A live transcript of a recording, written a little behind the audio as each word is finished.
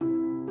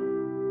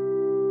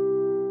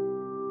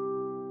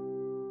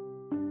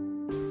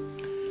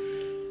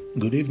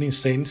Good evening,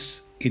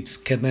 Saints. It's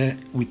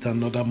Kenneth with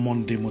another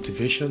Monday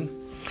motivation.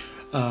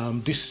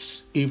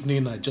 This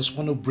evening, I just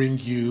want to bring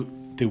you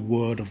the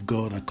word of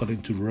God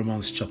according to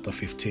Romans chapter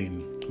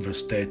 15,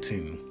 verse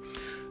 13.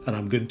 And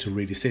I'm going to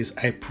read. It says,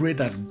 I pray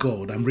that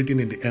God, I'm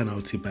reading in the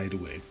NLT, by the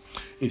way.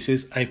 It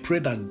says, I pray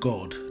that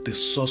God, the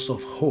source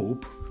of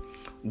hope,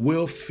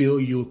 will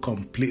fill you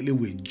completely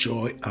with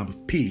joy and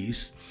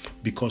peace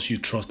because you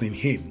trust in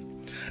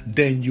Him.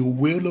 Then you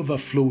will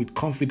overflow with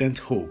confident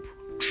hope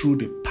through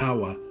the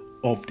power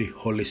of the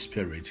Holy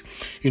Spirit.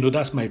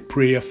 That's my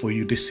prayer for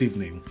you this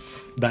evening,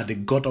 that the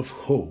God of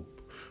hope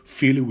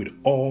fill you with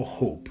all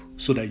hope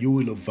so that you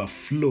will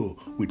overflow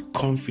with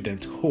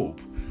confident hope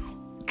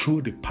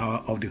through the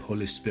power of the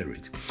Holy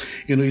Spirit.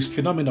 It's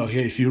phenomenal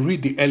here. If you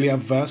read the earlier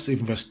verse, in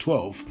verse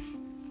 12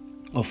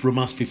 of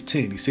Romans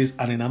 15, it says,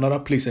 and in another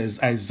place, as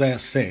Isaiah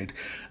said,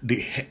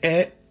 the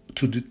heir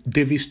to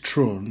David's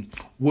throne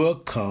will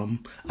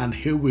come, and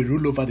he will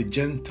rule over the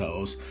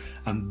Gentiles,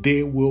 and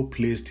they will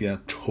place their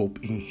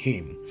hope in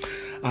him.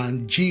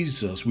 And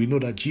Jesus, we know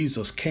that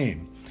Jesus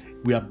came.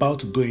 We are about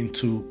to go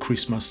into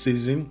Christmas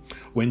season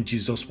when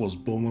Jesus was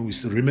born. When we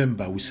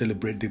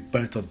celebrate the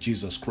birth of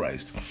Jesus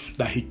Christ,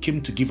 that He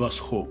came to give us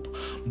hope.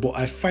 But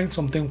I find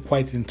something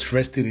quite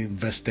interesting in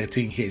verse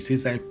 13 here. It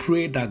says, I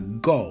pray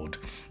that God,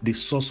 the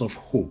source of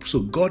hope. So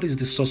God is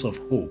the source of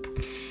hope.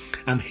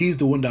 And He's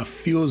the one that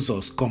fills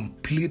us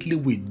completely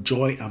with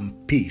joy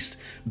and peace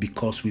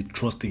because we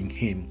trust in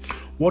Him.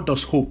 What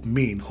does hope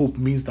mean? Hope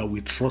means that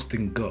we trust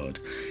in God.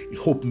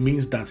 Hope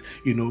means that,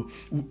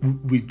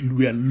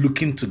 we are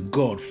looking to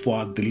God for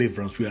our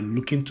deliverance. We are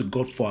looking to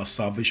God for our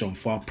salvation,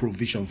 for our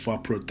provision, for our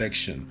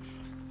protection.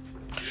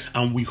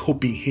 And we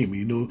hope in Him,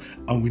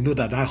 and we know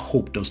that our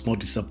hope does not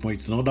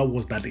disappoint. In other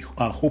words, that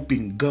our hope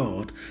in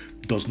God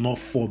does not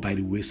fall by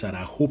the wayside.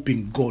 Our hope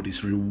in God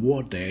is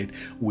rewarded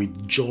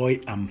with joy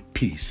and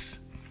peace.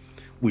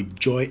 With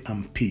joy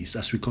and peace.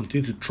 As we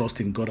continue to trust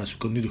in God, as we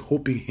continue to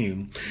hope in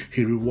Him,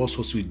 He rewards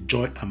us with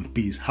joy and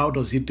peace. How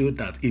does He do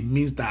that? It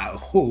means that our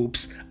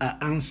hopes are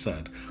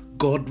answered.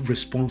 God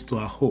responds to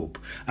our hope.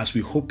 As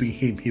we hope in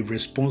Him, He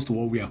responds to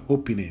what we are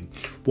hoping in,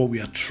 what we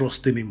are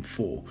trusting Him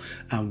for,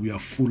 and we are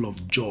full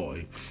of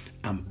joy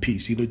and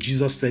peace.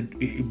 Jesus said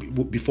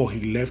before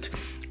He left,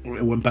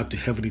 went back to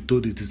heaven, He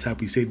told His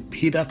disciples, He said,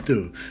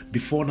 hitherto,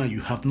 before now,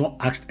 you have not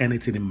asked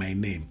anything in my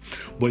name.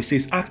 But He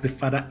says, ask the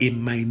Father in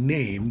my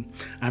name,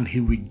 and He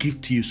will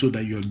give to you so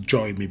that your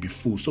joy may be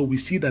full. So we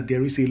see that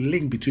there is a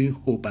link between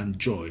hope and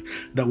joy,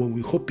 that when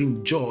we hope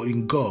in joy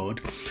in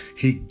God,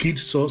 He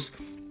gives us,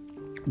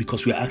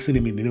 because we are asking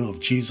Him in the name of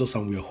Jesus,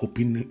 and we are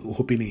hoping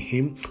in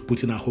Him,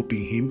 putting our hope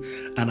in Him.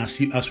 And as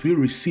we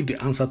receive the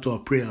answer to our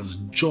prayers,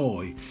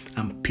 joy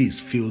and peace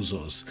fills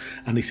us.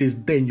 And He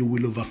says, then you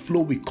will overflow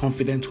with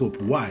confident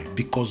hope. Why?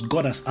 Because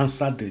God has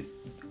answered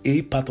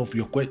a part of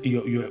your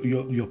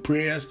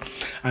prayers,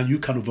 and you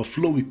can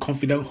overflow with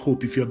confident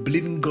hope. If you're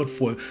believing God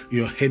for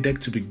your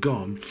headache to be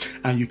gone,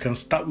 and you can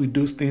start with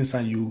those things,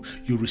 and you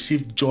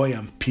receive joy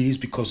and peace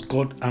because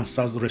God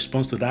answers the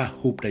response to that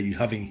hope that you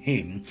have in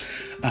Him,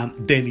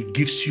 then it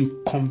gives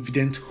you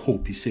confident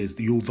hope. He says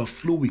you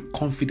overflow with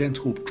confident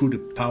hope through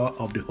the power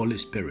of the Holy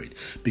Spirit,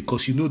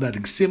 because you know that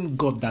the same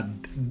God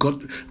that got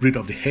rid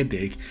of the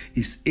headache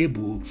is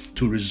able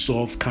to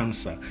resolve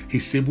cancer.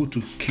 He's able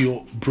to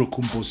cure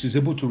broken bones. He's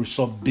able to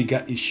resolve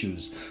bigger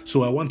issues.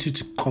 So I want you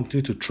to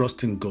continue to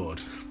trust in God,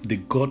 the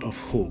God of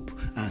hope,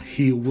 and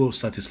He will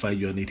satisfy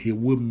your need. He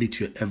will meet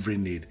your every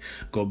need.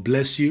 God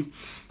bless you.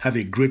 Have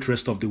a great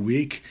rest of the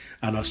week.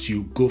 And as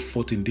you go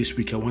forth in this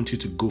week, I want you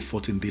to go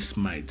forth in this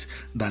might,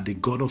 that the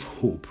God of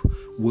hope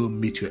will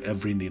meet your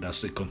every need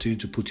as you continue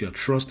to put your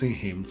trust in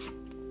Him,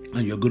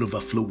 and you're going to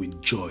overflow with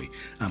joy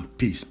and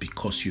peace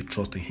because you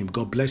trust in Him.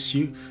 God bless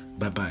you.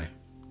 Bye-bye.